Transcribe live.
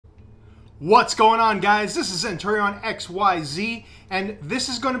What's going on, guys? This is Centurion XYZ, and this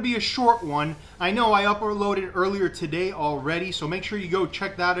is going to be a short one. I know I uploaded earlier today already, so make sure you go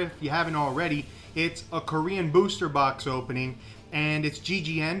check that out if you haven't already. It's a Korean booster box opening, and it's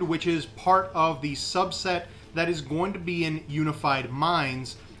GGN, which is part of the subset that is going to be in Unified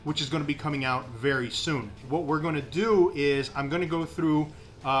Minds, which is going to be coming out very soon. What we're going to do is I'm going to go through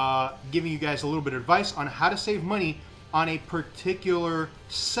giving you guys a little bit of advice on how to save money on a particular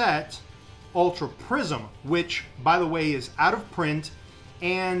set, Ultra Prism, which, by the way, is out of print,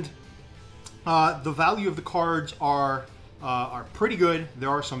 and the value of the cards are pretty good. There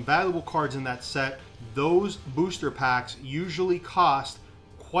are some valuable cards in that set. Those booster packs usually cost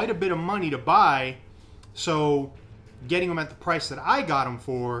quite a bit of money to buy, so getting them at the price that I got them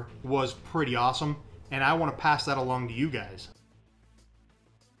for was pretty awesome, and I want to pass that along to you guys.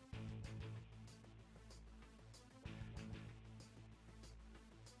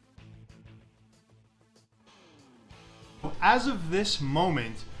 As of this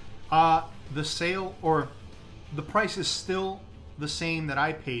moment, the sale or the price is still the same that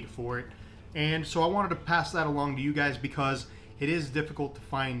I paid for it, and so I wanted to pass that along to you guys because it is difficult to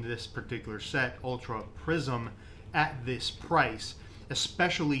find this particular set, Ultra Prism, at this price,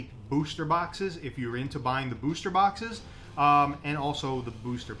 especially booster boxes if you're into buying the booster boxes, and also the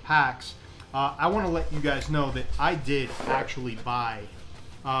booster packs. I want to let you guys know that I did actually buy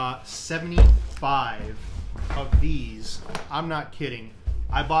 75 of these. I'm not kidding.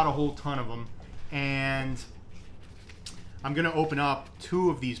 I bought a whole ton of them, and I'm gonna open up 2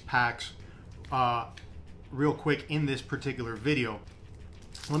 of these packs real quick in this particular video.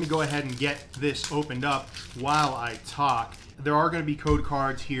 Let me go ahead and get this opened up while I talk. There are going to be code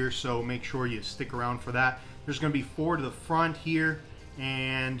cards here, so make sure you stick around for that. There's going to be 4 to the front here,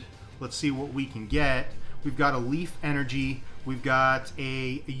 and let's see what we can get. We've got a Leaf Energy, we've got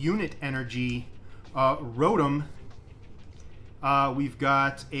a Unit Energy, Rotom, we've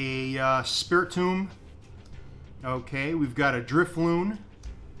got a Spiritomb, okay, we've got a Drifloon,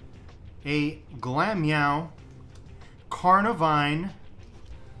 a Glameow, Carnivine,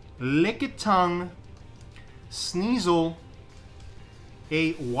 Lickitung, Sneasel,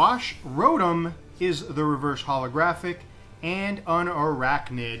 a Wash Rotom is the reverse holographic, and an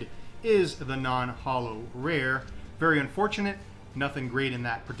Arachnid is the non-holo rare. Very unfortunate, nothing great in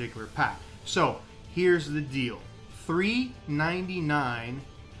that particular pack. So here's the deal. $3.99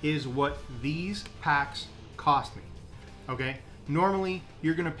 is what these packs cost me, okay? Normally,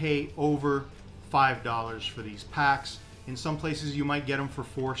 you're gonna pay over $5 for these packs. In some places, you might get them for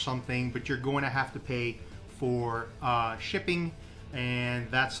 $4 something, but you're going to have to pay for shipping, and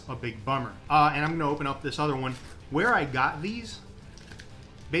that's a big bummer. And I'm gonna open up this other one. Where I got these,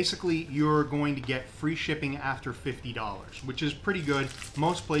 basically, you're going to get free shipping after $50, which is pretty good.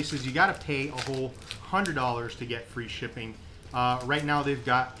 Most places, you gotta pay a whole $100 to get free shipping. Right now, they've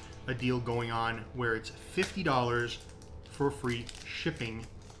got a deal going on where it's $50 for free shipping,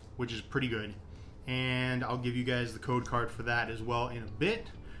 which is pretty good. And I'll give you guys the code card for that as well in a bit.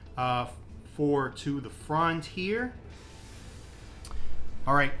 4 to the front here.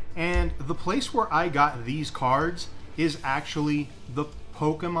 All right, and the place where I got these cards is actually the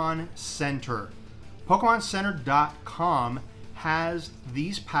Pokemon Center. PokemonCenter.com has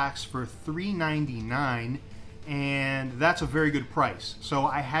these packs for $3.99, and that's a very good price. So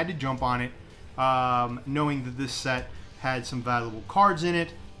I had to jump on it, knowing that this set had some valuable cards in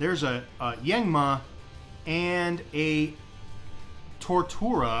it. There's a Yangma and a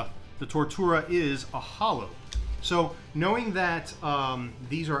Tortura. The Tortura is a holo. So knowing that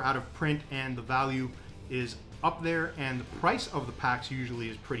these are out of print and the value is up there and the price of the packs usually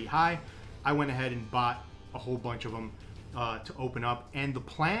is pretty high, I went ahead and bought a whole bunch of them to open up. And the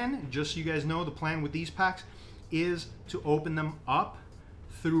plan, just so you guys know, the plan with these packs is to open them up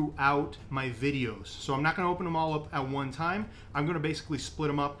throughout my videos. So I'm not going to open them all up at one time. I'm going to basically split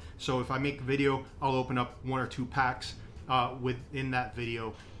them up. So if I make a video, I'll open up 1 or 2 packs within that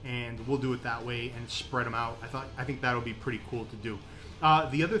video, and we'll do it that way and spread them out. I think that'll be pretty cool to do.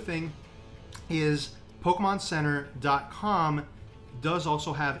 The other thing is PokemonCenter.com does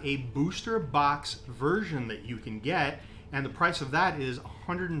also have a booster box version that you can get, and the price of that is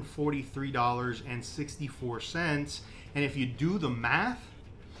 $143.64. And if you do the math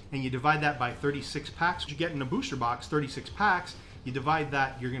and you divide that by 36 packs, you get in a booster box 36 packs, you divide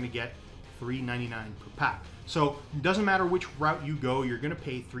that, you're going to get $3.99 per pack. So it doesn't matter which route you go, you're going to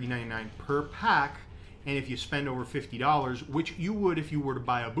pay $3.99 per pack. And if you spend over $50, which you would if you were to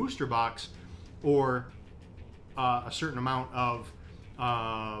buy a booster box or a certain amount of,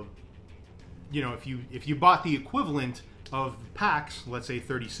 you know, if you bought the equivalent of packs, let's say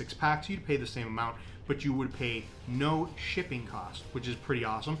 36 packs, you'd pay the same amount, but you would pay no shipping cost, which is pretty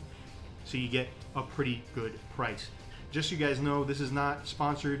awesome. So you get a pretty good price. Just so you guys know, this is not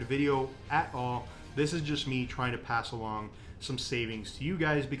sponsored video at all. This is just me trying to pass along some savings to you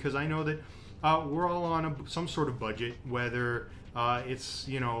guys, because I know that we're all on some sort of budget, whether it's,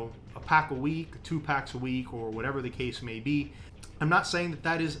 you know, a pack a week, 2 packs a week, or whatever the case may be. I'm not saying that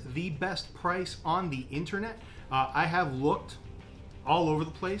that is the best price on the internet. I have looked all over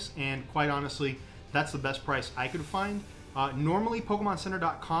the place, and quite honestly, that's the best price I could find. Normally,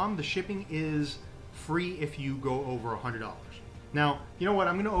 PokemonCenter.com, the shipping is free if you go over $100. Now, you know what?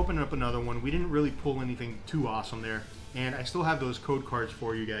 I'm going to open up another one. We didn't really pull anything too awesome there, and I still have those code cards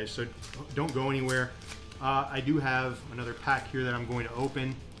for you guys, so don't go anywhere. I do have another pack here that I'm going to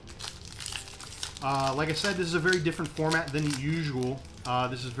open. Like I said, this is a very different format than usual.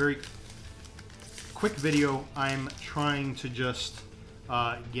 This is a very quick video. I'm trying to just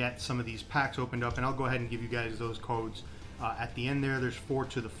get some of these packs opened up, and I'll go ahead and give you guys those codes at the end there. There's 4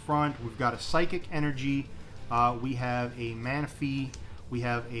 to the front. We've got a Psychic Energy. We have a Manaphy. We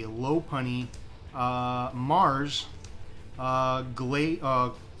have a Lopunny, Mars,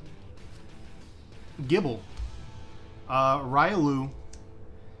 Gibble, Riolu,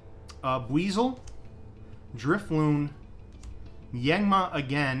 Buizel, Drifloon, Yangma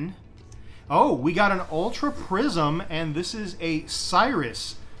again. Oh, we got an Ultra Prism, and this is a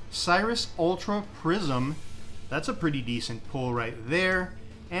Cyrus Ultra Prism. That's a pretty decent pull right there.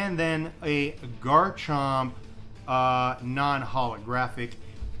 And then a Garchomp non-holographic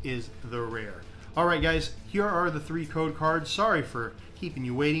is the rare. All right, guys, here are the 3 code cards. Sorry for keeping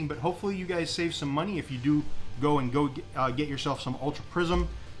you waiting, but hopefully you guys save some money if you do go get yourself some Ultra Prism.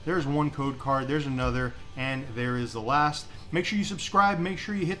 There's 1 code card, there's another, and there is the last. Make sure you subscribe, make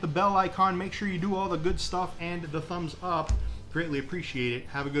sure you hit the bell icon, make sure you do all the good stuff and the thumbs up. Greatly appreciate it.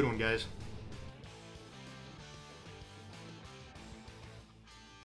 Have a good one, guys.